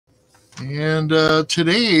And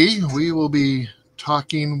today we will be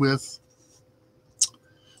talking with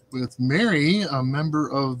Mary, a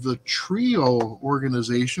member of the TRIO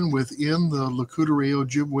organization within the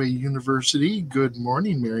Ojibwe University. Good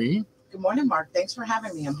morning, Mary. Good morning, Mark. Thanks for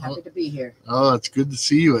having me. I'm happy to be here. Oh, it's good to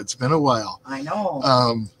see you. It's been a while. I know.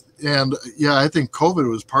 And yeah, I think COVID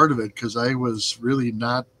was part of it because I was really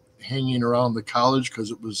not hanging around the college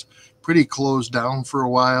because it was pretty closed down for a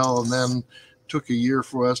while, and then took a year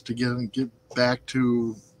for us to get back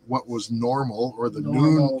to what was normal, or the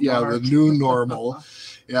new normal.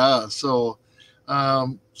 Yeah. So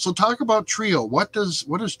talk about TRIO. What does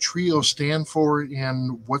TRIO stand for,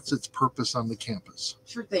 and what's its purpose on the campus?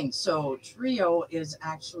 Sure thing. So TRIO is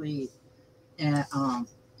actually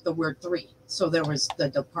the word three. So there was the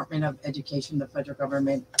Department of Education, the federal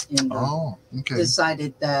government,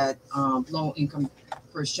 decided that low-income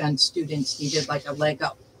first-gen students needed like a leg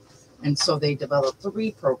up. And so they developed 3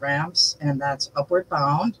 programs, and that's Upward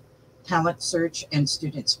Bound, Talent Search, and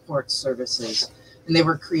Student Support Services. And they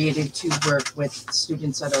were created to work with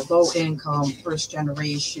students that are low income, first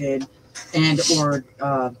generation, and or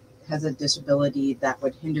has a disability that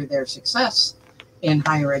would hinder their success in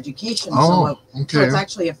higher education. So it's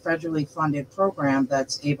actually a federally funded program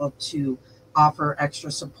that's able to offer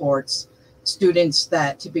extra supports. Students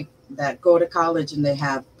that go to college and they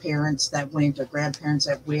have parents that went or grandparents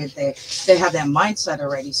that went, they have that mindset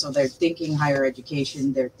already. So they're thinking higher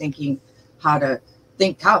education, they're thinking how to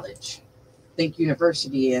think college, think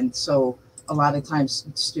university. And so a lot of times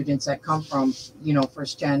students that come from,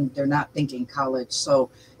 first gen, they're not thinking college. So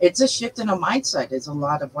it's a shift in a mindset is a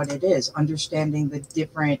lot of what it is, understanding the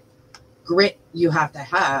different grit you have to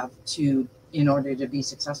have in order to be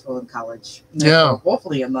successful in college. Yeah.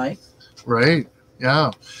 Hopefully in life. Right.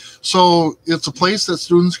 Yeah. So it's a place that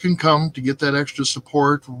students can come to get that extra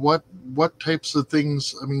support. What types of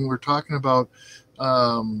things? I mean, we're talking about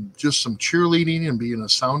just some cheerleading and being a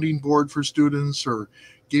sounding board for students, or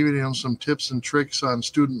giving them some tips and tricks on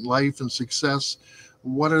student life and success.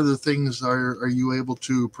 What other things are you able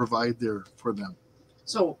to provide there for them?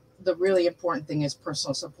 So the really important thing is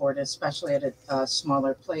personal support, especially at a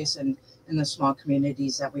smaller place and in the small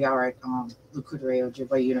communities that we are at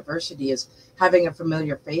Ojibwe University, is having a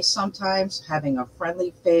familiar face sometimes, having a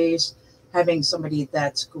friendly face, having somebody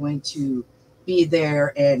that's going to be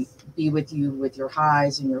there and be with you with your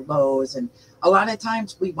highs and your lows. And a lot of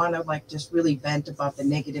times we want to just really vent about the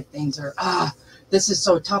negative things, or this is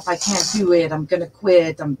so tough, I can't do it, I'm gonna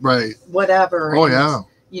quit, I'm right, whatever. Oh, yeah.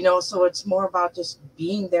 So it's more about just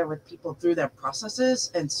being there with people through their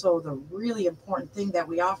processes. And so the really important thing that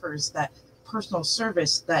we offer is that personal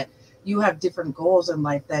service, that you have different goals in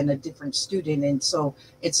life than a different student. And so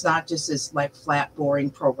it's not just this flat, boring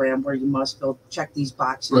program where you must check these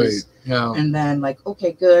boxes. Right. Yeah. And then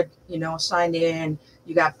okay, good, sign in,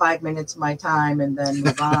 you got 5 minutes of my time, and then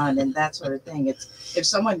move on and that sort of thing. It's if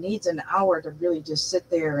someone needs an hour to really just sit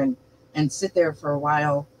there and sit there for a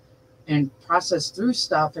while and process through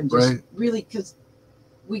stuff, and just really, because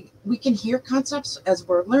we can hear concepts as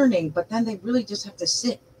we're learning, but then they really just have to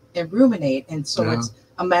sit and ruminate. And so it's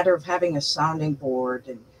a matter of having a sounding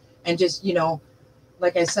board and just,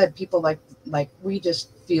 like I said, people like we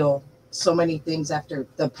just feel so many things after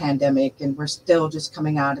the pandemic, and we're still just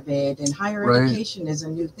coming out of it, and higher education is a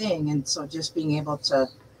new thing. And so just being able to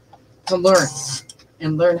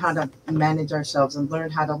learn how to manage ourselves and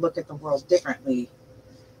learn how to look at the world differently.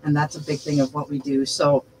 And that's a big thing of what we do.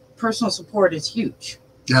 So personal support is huge.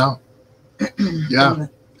 Yeah. Yeah.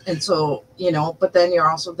 And so, but then you're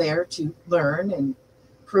also there to learn and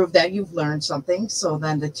prove that you've learned something. So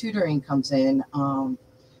then the tutoring comes in.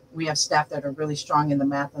 We have staff that are really strong in the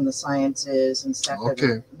math and the sciences, and staff that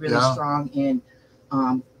are really strong in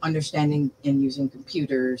understanding and using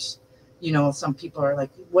computers. Some people are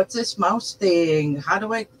like, what's this mouse thing? How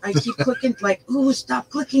do I keep clicking? Ooh, stop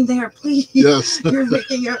clicking there, please. Yes. You're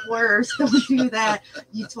making it worse. Don't do that.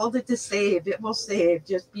 You told it to save. It will save.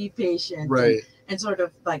 Just be patient. Right. And sort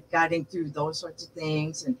of guiding through those sorts of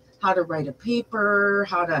things, and how to write a paper,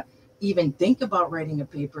 how to even think about writing a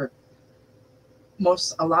paper.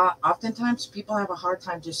 Oftentimes people have a hard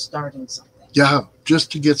time just starting something. Yeah,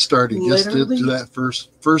 just to get started, Literally, just to that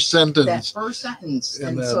first sentence. That first sentence.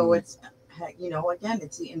 And then, so it's, again,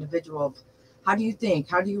 it's the individual of how do you think,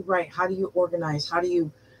 how do you write, how do you organize, how do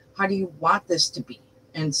you want this to be,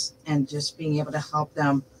 and just being able to help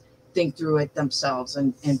them think through it themselves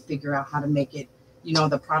and figure out how to make it,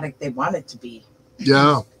 the product they want it to be.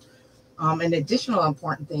 Yeah. An additional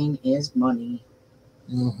important thing is money.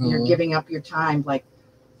 Mm-hmm. You're giving up your time.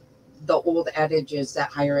 The old adage is that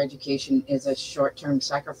higher education is a short-term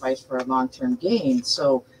sacrifice for a long-term gain.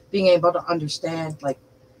 So being able to understand, like,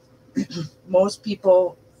 most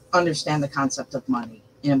people understand the concept of money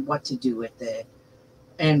and what to do with it.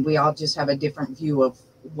 And we all just have a different view of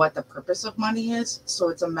what the purpose of money is. So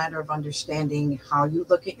it's a matter of understanding how you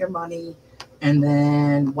look at your money and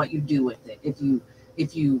then what you do with it. If you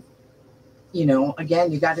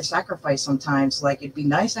again, you got to sacrifice sometimes. Like, it'd be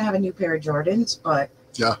nice to have a new pair of Jordans, but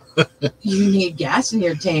yeah, you need gas in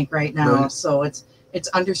your tank right now. Right. So it's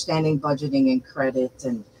understanding budgeting and credit.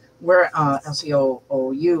 And we're LCO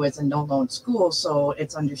OU is a no loan school, so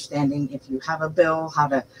it's understanding if you have a bill, how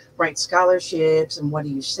to write scholarships and what do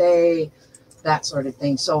you say, that sort of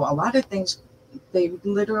thing. So a lot of things, they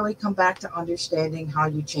literally come back to understanding how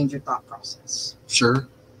you change your thought process. Sure.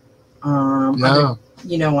 Yeah.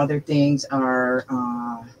 Other things are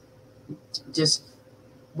just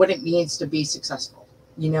what it means to be successful.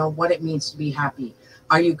 What it means to be happy.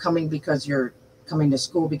 Are you coming because you're coming to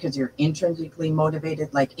school because you're intrinsically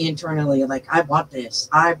motivated, like internally, like, I want this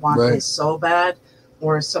this so bad?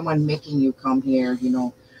 Or is someone making you come here?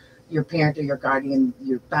 Your parent or your guardian,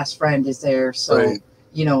 your best friend is there. So,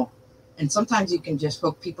 and sometimes you can just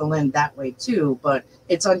hook people in that way too, but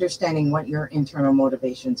it's understanding what your internal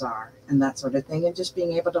motivations are and that sort of thing. And just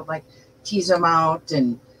being able to, like, tease them out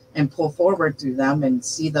and pull forward through them and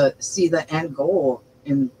see the end goal,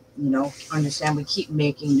 and, understand we keep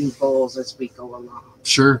making new goals as we go along.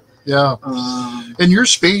 Sure. Yeah. And your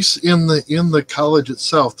space in the college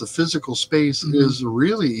itself, the physical space, is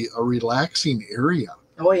really a relaxing area.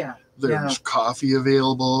 Oh yeah. There's coffee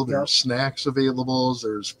available, there's snacks available,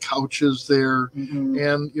 there's couches there,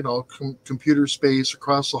 and computer space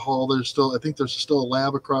across the hall. I think there's still a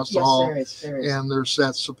lab across the hall. There is. And there's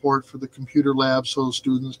that support for the computer lab, so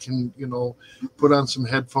students can put on some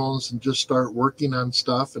headphones and just start working on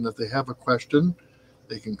stuff. And if they have a question,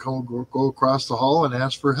 they can go across the hall and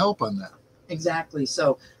ask for help on that. Exactly.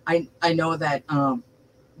 So I know that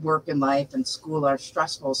work and life and school are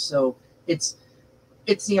stressful, so it's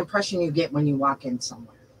the impression you get when you walk in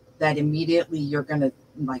somewhere, that immediately you're going to,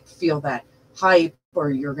 like, feel that hype, or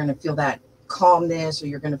you're going to feel that calmness, or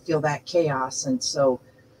you're going to feel that chaos. And so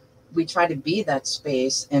we try to be that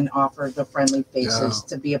space and offer the friendly faces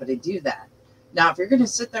to be able to do that. Now, if you're going to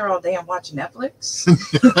sit there all day and watch Netflix,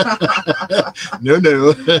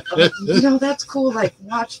 no, that's cool. Like,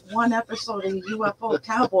 watch one episode of UFO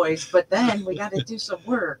Cowboys, but then we got to do some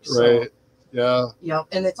work. So. Right. Yeah.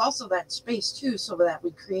 And it's also that space too, so that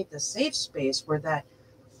we create the safe space where that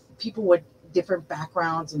people with different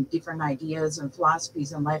backgrounds and different ideas and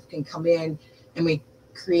philosophies in life can come in, and we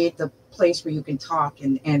create the place where you can talk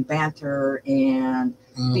and banter and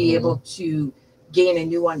be able to gain a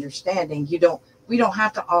new understanding. We don't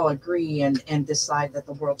have to all agree and decide that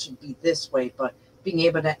the world should be this way, but being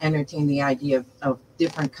able to entertain the idea of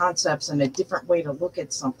different concepts and a different way to look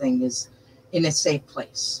at something is in a safe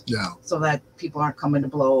place. Yeah. So that people aren't coming to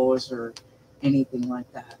blows or anything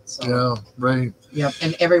like that. So yeah, right. Yep.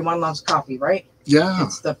 And everyone loves coffee, right? Yeah.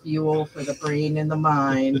 It's the fuel for the brain and the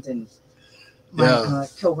mind. And my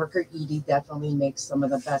coworker Edie definitely makes some of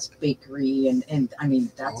the best bakery, and I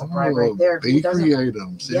mean, that's a bride right there. Bakery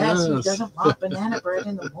items. Yes, who doesn't want banana bread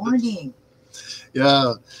in the morning?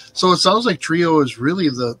 Yeah. So it sounds like Trio is really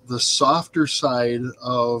the softer side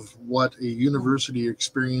of what a university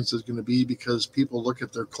experience is going to be, because people look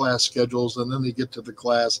at their class schedules and then they get to the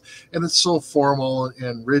class and it's so formal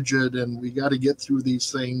and rigid and we got to get through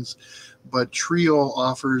these things. But Trio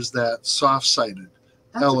offers that soft-sided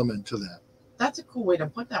element to that. That's a cool way to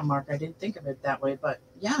put that, Mark. I didn't think of it that way, but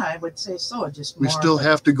yeah, I would say so. Just we still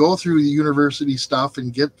have to go through the university stuff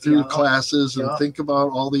and get through classes and think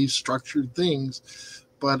about all these structured things,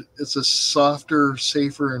 but it's a softer,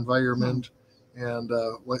 safer environment. And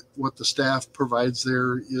what the staff provides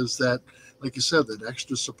there is that, like you said, that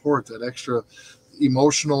extra support, that extra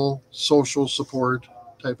emotional, social support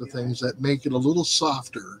type of things that make it a little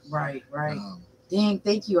softer. Right. Dang,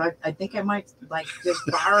 thank you. I think I might just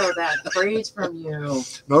borrow that phrase from you.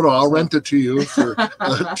 No, I'll rent it to you for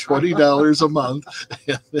 $20 a month.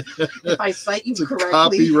 If I cite you correctly.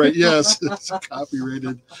 Copyright, yes, it's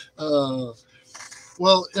copyrighted.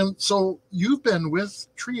 Well, and so you've been with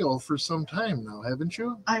Trio for some time now, haven't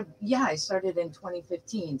you? I started in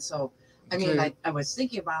 2015. So, I mean, I was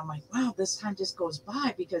thinking about, I'm like, wow, this time just goes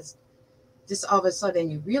by, because just all of a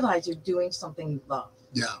sudden you realize you're doing something you love.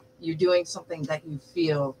 Yeah. You're doing something that you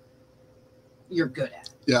feel you're good at.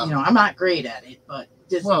 Yeah. I'm not great at it, but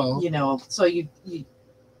just, so you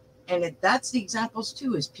and that's the examples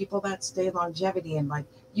too, is people that stay longevity, and like,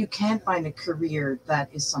 you can find a career that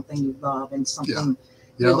is something you love and something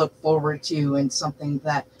you look forward to, and something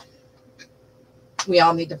that we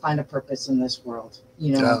all need to find a purpose in this world,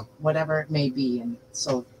 whatever it may be. And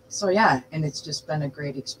so yeah, and it's just been a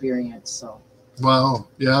great experience. So. Wow.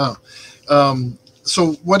 Yeah.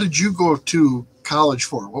 So what did you go to college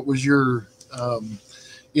for? What was your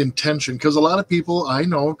intention? Because a lot of people I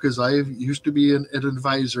know, because I used to be an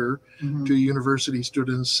advisor to university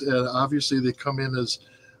students, and obviously they come in as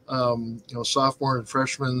sophomore and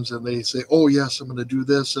freshmen, and they say, oh yes, I'm going to do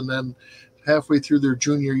this, and then halfway through their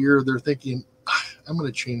junior year they're thinking, I'm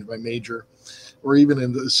going to change my major, or even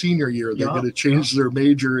in the senior year they're going to change their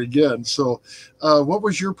major again. So what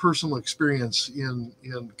was your personal experience in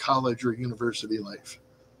college or university life?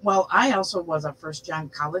 Well, I also was a first-gen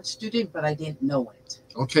college student, but I didn't know it.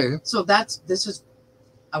 Okay. So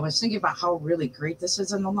I was thinking about how really great this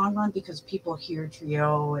is in the long run, because people hear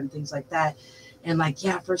TRIO and things like that, and like,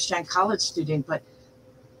 yeah, first-gen college student, but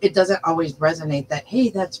it doesn't always resonate that, hey,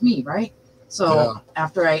 that's me, right? So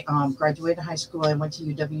after I graduated high school, I went to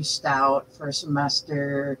UW Stout for a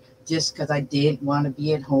semester, just because I didn't want to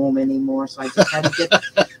be at home anymore. So I just had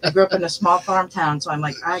to I grew up in a small farm town, so I'm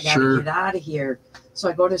like, I got to get out of here. So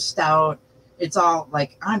I go to Stout. It's all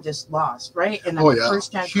like, I'm just lost, right? And I'm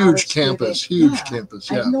first-gen huge campus,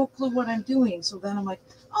 campus. I have no clue what I'm doing. So then I'm like,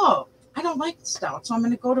 oh, I don't like Stout, so I'm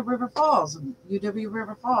going to go to River Falls, and UW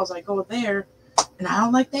River Falls. I go there, and I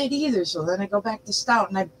don't like that either. So then I go back to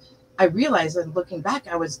Stout, and I realized that looking back,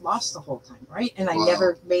 I was lost the whole time, right? And I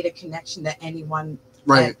never made a connection to anyone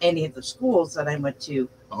at any of the schools that I went to.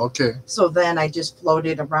 Okay. So then I just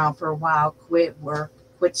floated around for a while, quit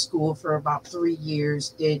school for about 3 years,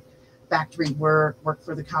 did factory worked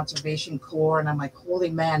for the Conservation Corps, and I'm like, holy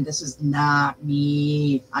man, this is not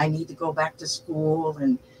me. I need to go back to school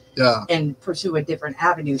and pursue a different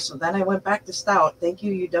avenue. So then I went back to Stout. Thank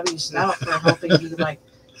you, UW Stout, for helping me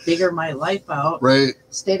figure my life out. Right.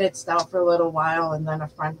 Stayed at Stout for a little while, and then a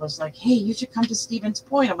friend was like, hey, you should come to Stevens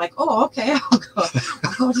Point. I'm like, oh, okay, I'll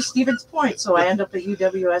go to Stevens Point. So I end up at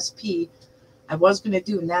UWSP. I was going to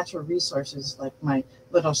do natural resources, like my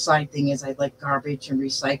little side thing is I like garbage and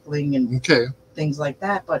recycling and things like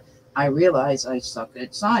that. But I realized I suck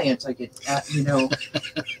at science. I get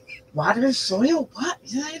water, soil, what?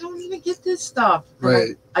 I don't even get this stuff.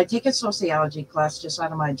 Right. I take a sociology class just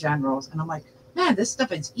out of my generals, and I'm like, man, this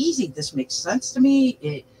stuff is easy. This makes sense to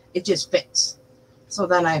me. It just fits. So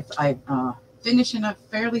then I finished in a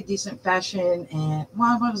fairly decent fashion, and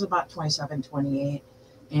I was about 27, 28,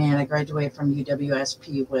 and I graduated from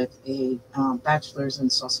UWSP with a bachelor's in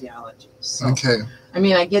sociology. So, I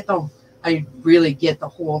mean, I really get the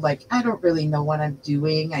whole, like, I don't really know what I'm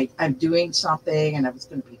doing. I'm doing something, and I was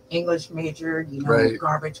going to be English major,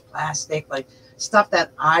 garbage, plastic, like stuff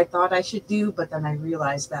that I thought I should do. But then I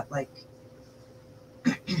realized that, like,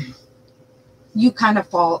 you kind of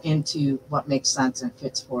fall into what makes sense and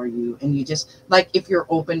fits for you. And you just, like, if you're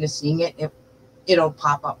open to seeing it, it'll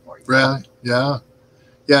pop up for you. Right. Yeah.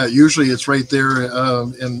 Yeah. Usually it's right there.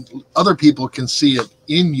 And other people can see it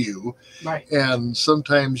in you. Right. And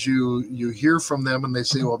sometimes you hear from them and they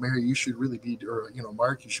say, well, Mary, you should really be, or,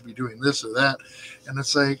 Mark, you should be doing this or that. And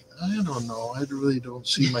it's like, I don't know. I really don't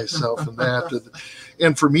see myself in that.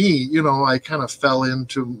 And for me, I kind of fell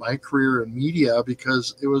into my career in media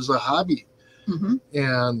because it was a hobby. Mm-hmm.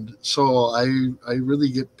 And so I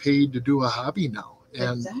really get paid to do a hobby now.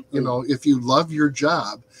 And, if you love your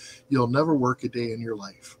job, you'll never work a day in your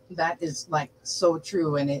life. That is, like, so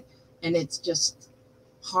true. And it's just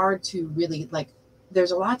hard to really, like,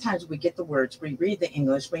 there's a lot of times we get the words, we read the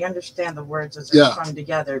English, we understand the words as they're strung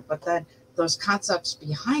together, but then those concepts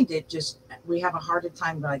behind it, we have a harder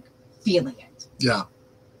time, like, feeling it. Yeah.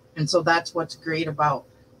 And so that's what's great about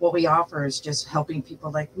what we offer, is just helping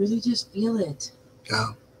people, like, really just feel it.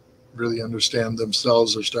 Yeah. Really understand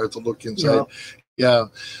themselves or start to look inside. Yeah.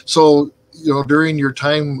 So, during your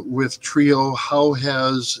time with TRIO, how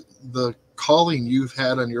has the calling you've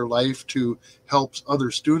had on your life to help other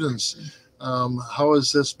students, how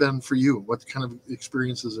has this been for you? What kind of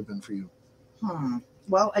experiences have been for you?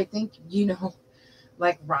 Well, I think,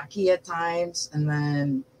 like, rocky at times, and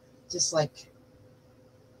then just, like,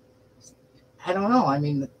 I don't know. I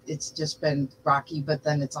mean, it's just been rocky, but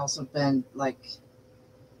then it's also been, like,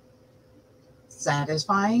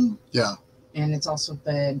 satisfying. Yeah. And it's also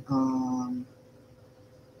been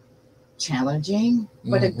challenging,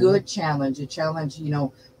 but a good challenge,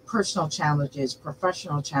 personal challenges,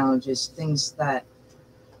 professional challenges, things that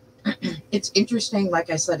it's interesting. Like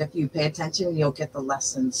I said, if you pay attention, you'll get the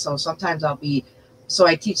lessons. So sometimes I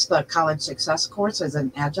teach the college success course as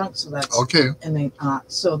an adjunct. So that's And then,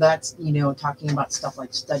 so that's, talking about stuff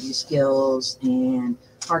like study skills and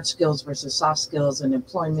hard skills versus soft skills and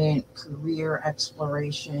employment, career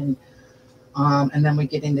exploration, And then we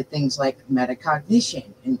get into things like metacognition,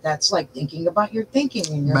 and that's like thinking about your thinking.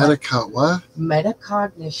 And you're what?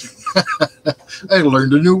 Metacognition. I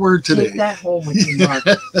learned a new word today. Take that home with you, Mark.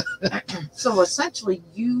 So essentially,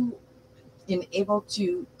 you being able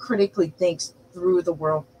to critically think through the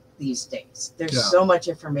world these days. There's so much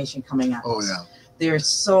information coming at us. Oh, yeah. There's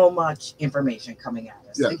so much information coming at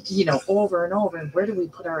us, yeah. Over and over. And where do we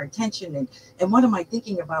put our attention? And what am I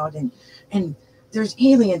thinking about? And there's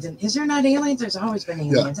aliens. And is there not aliens? There's always been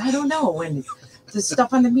aliens. I don't know. And the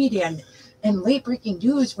stuff on the media and late breaking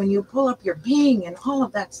news, when you pull up your Bing and all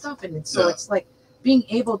of that stuff. And so it's like being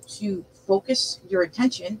able to focus your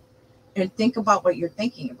attention and think about what you're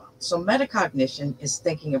thinking about. So metacognition is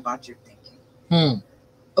thinking about your thinking.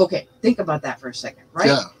 Okay, think about that for a second, right?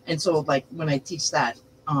 Yeah. And so, like, when I teach that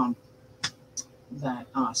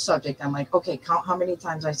subject, I'm like, okay, count how many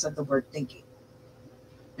times I said the word thinking.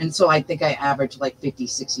 And so I think I average like 50,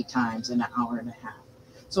 60 times in an hour and a half.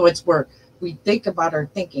 So it's where we think about our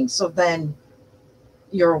thinking. So then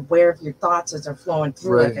you're aware of your thoughts as they're flowing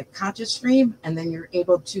through like a conscious stream, and then you're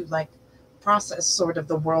able to like process sort of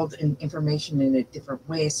the world and information in a different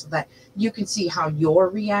way so that you can see how you're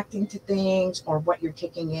reacting to things or what you're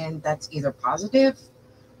taking in that's either positive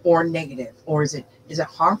or negative, or is it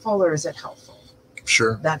harmful or is it helpful?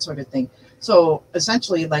 Sure. That sort of thing. So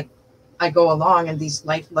essentially, like, I go along and these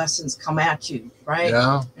life lessons come at you, right?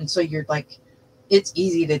 Yeah. And so you're like, it's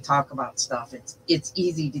easy to talk about stuff. It's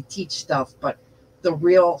easy to teach stuff, but the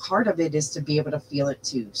real heart of it is to be able to feel it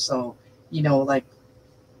too. So, like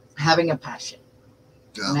having a passion.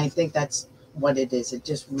 Yeah. And I think that's what it is. It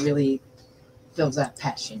just really fills that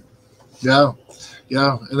passion. Yeah.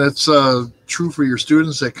 Yeah. And that's true for your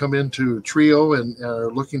students that come into TRIO and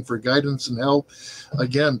are looking for guidance and help,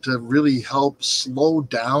 again, to really help slow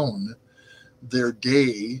down their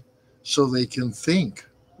day so they can think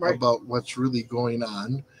about what's really going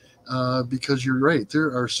on. Because you're right,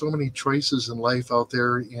 there are so many choices in life out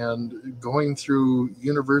there, and going through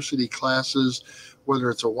university classes,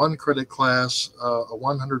 whether it's a 1 credit class, a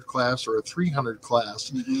 100 class, or a 300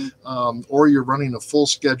 class, or you're running a full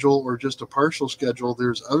schedule or just a partial schedule,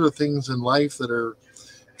 there's other things in life that are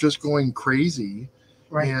just going crazy.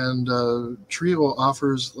 Right. And TRIO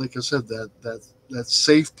offers, like I said, that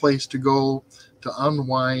safe place to go to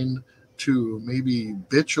unwind, to maybe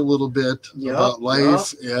bitch a little bit about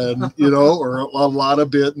life and, or a lot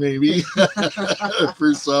of bit maybe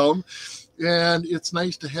for some. And it's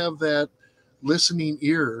nice to have that listening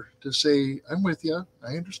ear to say, I'm with you.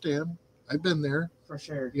 I understand. I've been there. For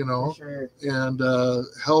sure. For sure. And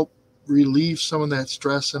help relieve some of that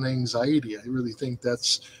stress and anxiety. I really think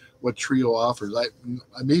that's what TRIO offers.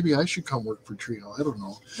 Maybe I should come work for TRIO. I don't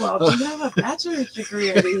know. Well, you have a bachelor's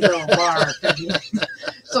degree at Mark.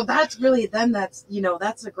 So that's really, then that's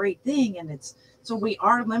a great thing. And so we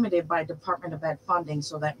are limited by Department of Ed funding.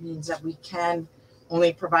 So that means that we can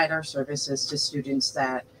only provide our services to students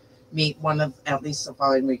that meet one of at least the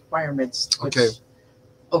following requirements.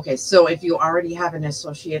 Okay. So if you already have an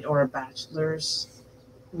associate or a bachelor's,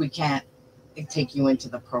 we can't take you into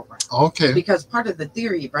the program. Okay. Because part of the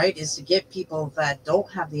theory, right, is to get people that don't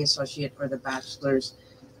have the associate or the bachelor's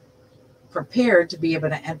prepared to be able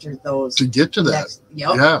to enter those. To get to that.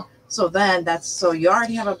 Yeah. So then so you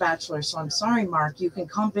already have a bachelor. So I'm sorry, Mark, you can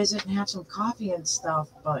come visit and have some coffee and stuff,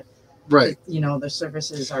 but the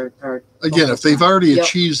services are again, if they've already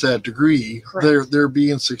achieved that degree, they're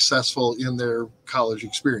being successful in their college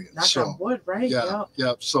experience. Knock on wood, right?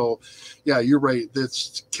 Yeah. So you're right.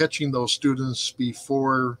 That's catching those students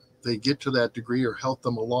before they get to that degree, or help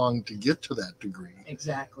them along to get to that degree.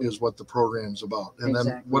 Exactly. Is what the program's about. And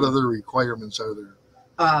then what other requirements are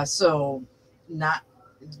there? So not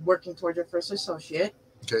working toward your first associate.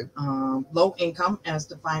 Okay. Low income as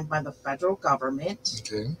defined by the federal government.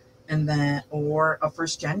 Okay. And then, or a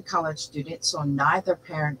first-gen college student, so neither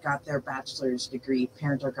parent got their bachelor's degree,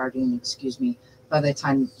 parent or guardian, by the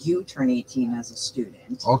time you turn 18 as a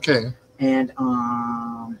student. Okay. And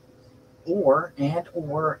or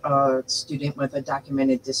a student with a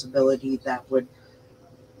documented disability that would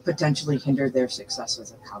potentially hinder their success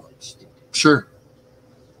as a college student. Sure.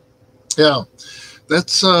 Yeah,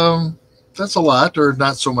 that's a lot, or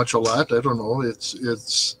not so much a lot. I don't know.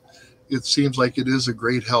 It seems like it is a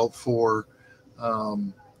great help for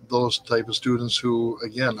those type of students who,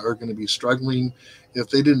 again, are going to be struggling. If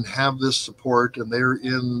they didn't have this support and they're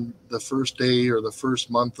in the first day or the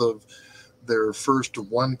first month of their first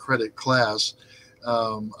 1 credit class,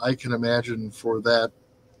 I can imagine for that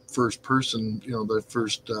first person, the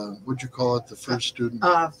first, what'd you call it? The first student?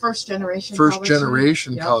 First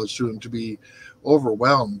generation college student to be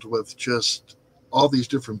overwhelmed with just all these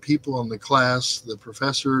different people in the class, the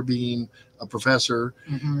professor being a professor,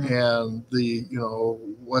 and the,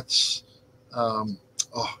 what's, I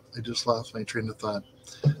just lost my train of thought.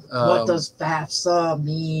 What does FAFSA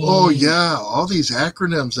mean? Oh yeah, all these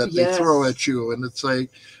acronyms that they throw at you, and it's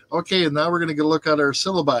like, okay, and now we're going to look at our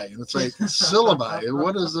syllabi, and it's like syllabi, and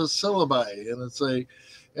what is a syllabi? And it's like,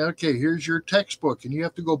 okay, here's your textbook, and you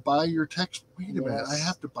have to go buy your text. Wait a minute, I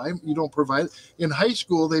have to buy them. You don't provide. In high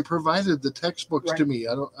school, they provided the textbooks to me.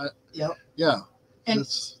 Yeah. And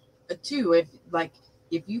too,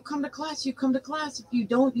 if you come to class, you come to class. If you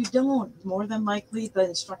don't, you don't. More than likely, the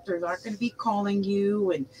instructors aren't going to be calling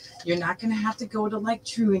you, and you're not going to have to go to like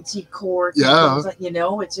truancy court. Yeah.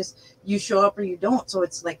 It's just you show up or you don't. So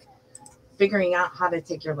it's like figuring out how to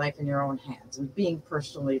take your life in your own hands and being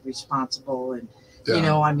personally responsible. And,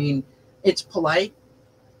 it's polite.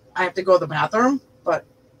 I have to go to the bathroom, but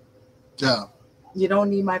you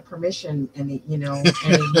don't need my permission anymore.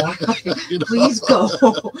 Please go.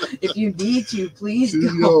 If you need to, please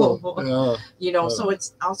go. So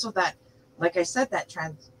it's also that, like I said, that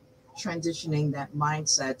transitioning that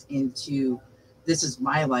mindset into this is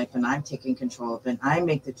my life and I'm taking control of it. I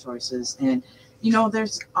make the choices. And,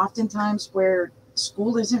 there's oftentimes where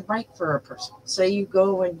school isn't right for a person. Say you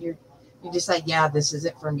go and you decide, this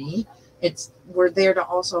isn't for me. We're there to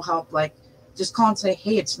also help, just call and say,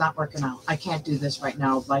 hey, it's not working out. I can't do this right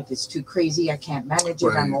now. Life is too crazy. I can't manage it.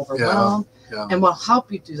 Right. I'm overwhelmed. And we'll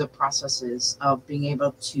help you through the processes of being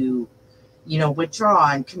able to,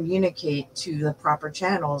 withdraw and communicate to the proper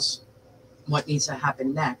channels what needs to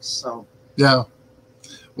happen next. So,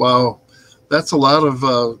 wow. That's a lot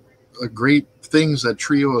of great things that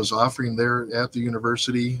TRIO is offering there at the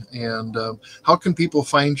university. And how can people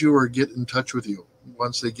find you or get in touch with you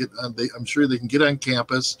once they get on? I'm sure they can get on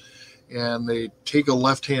campus and they take a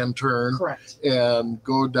left-hand turn. Correct. And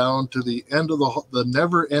go down to the end of the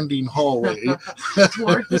never-ending hallway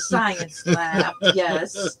toward the science lab.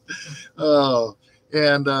 Yes. Oh,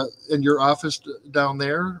 and your office down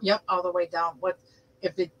there? Yep, all the way down.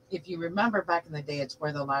 If you remember back in the day, it's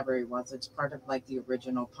where the library was. It's part of the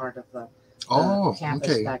original part of the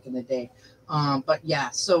campus back in the day.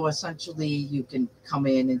 So essentially you can come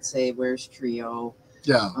in and say, where's TRIO?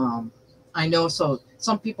 Yeah. I know. So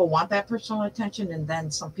some people want that personal attention, and then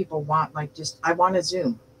some people want I want a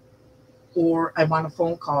Zoom, or I want a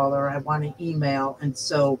phone call, or I want an email. And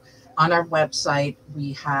so on our website,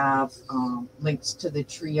 we have links to the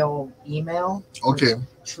TRIO email. Okay.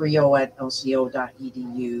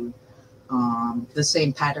 trio@lco.edu. The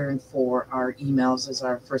same pattern for our emails as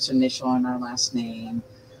our first initial and our last name.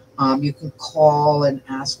 You can call and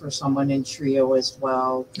ask for someone in TRIO as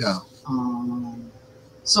well. Yeah.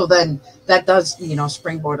 So then that does,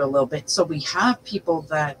 springboard a little bit. So we have people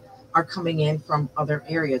that are coming in from other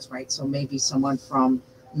areas, right? So maybe someone from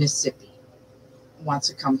Mississippi wants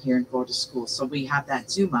to come here and go to school. So we have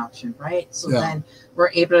that Zoom option, right? So then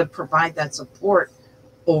we're able to provide that support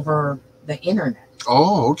over the internet.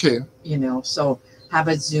 Oh, okay. So have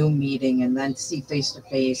a Zoom meeting and then see face to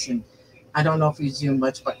face. And I don't know if you Zoom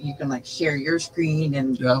much, but you can share your screen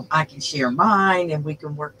and I can share mine, and we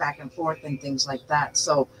can work back and forth and things like that.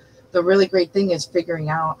 So the really great thing is figuring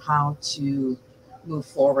out how to move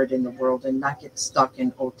forward in the world and not get stuck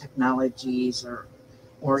in old technologies or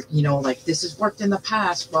this has worked in the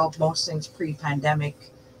past. Well, most things pre-pandemic,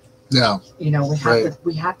 we have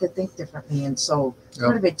to think differently. And so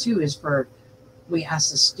part of it too is we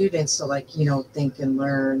ask the students to think and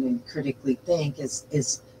learn and critically think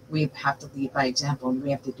is we have to lead by example, and we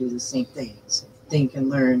have to do the same things, think and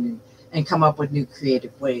learn and come up with new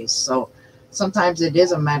creative ways. So sometimes it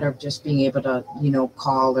is a matter of just being able to,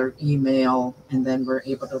 call or email, and then we're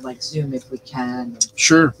able to Zoom if we can.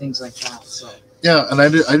 Sure. Things like that. So. Yeah, and I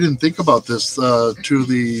didn't think about this to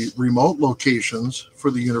the remote locations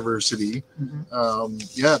for the university.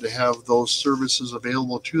 To have those services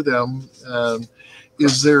available to them.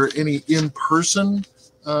 Is there any in-person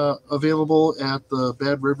available at the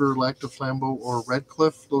Bad River, Lac du Flambeau, or Red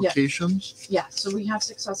Cliff locations? Yeah, so we have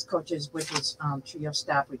success coaches, which is TRIO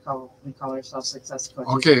staff. We call ourselves success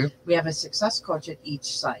coaches. Okay. We have a success coach at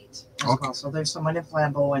each site as well. So there's someone in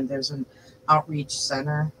Flambeau, and there's an outreach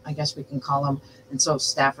center, I guess we can call them. And so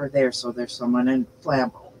staff are there. So there's someone in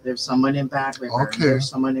Flambeau, there's someone in Bad River, and there's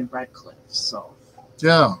someone in Red Cliff. So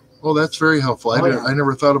yeah. Oh, that's very helpful. I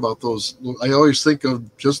never thought about those. I always think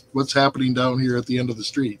of just what's happening down here at the end of the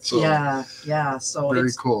street. So yeah. So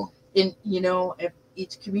very cool. If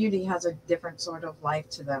each community has a different sort of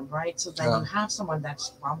life to them, right? So then you have someone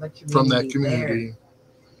that's from the community. From that community.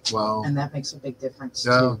 There. Wow. And that makes a big difference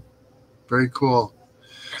too. too. Very cool.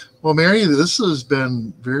 Well, Mary, this has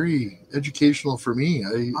been very educational for me.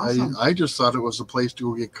 Awesome. I just thought it was a place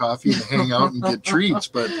to go get coffee and hang out and get treats,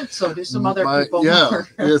 but so do some other people. Yeah,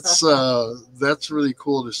 it's that's really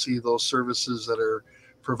cool to see those services that are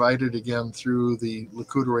provided again through the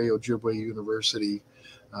Lakota Ojibwe University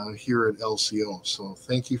here at LCO. So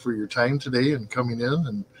thank you for your time today and coming in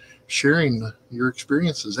and sharing your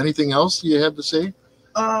experiences. Anything else you had to say?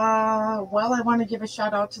 Well, I want to give a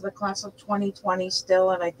shout out to the class of 2020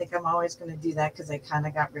 still, and I think I'm always going to do that because I kind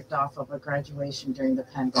of got ripped off of a graduation during the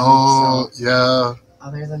pandemic. Oh, so, yeah.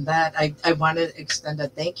 Other than that, I want to extend a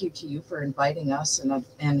thank you to you for inviting us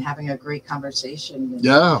and having a great conversation. And,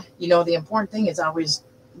 yeah. You know, the important thing is always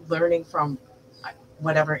learning from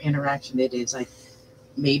whatever interaction it is.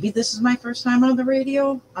 Maybe this is my first time on the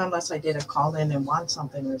radio, unless I did a call in and want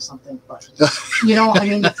something or something. But, you know, I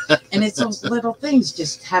mean, and it's those little things,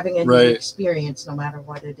 just having a new experience, no matter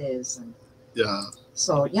what it is. And yeah.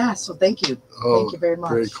 So thank you. Thank you very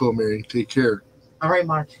much. Very cool, Mary. Take care. All right,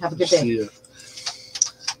 Mark. Have a good day. See ya.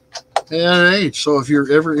 All right. So if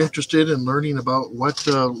you're ever interested in learning about what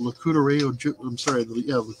Lakota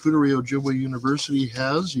Ojibwe University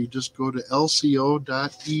has, you just go to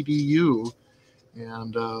lco.edu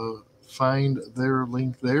and find their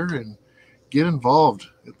link there and get involved.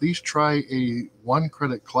 At least try a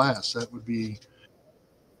 1-credit class. That would be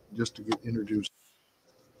just to get introduced.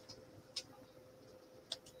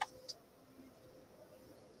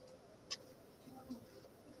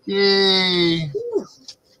 Yay!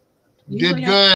 Did good.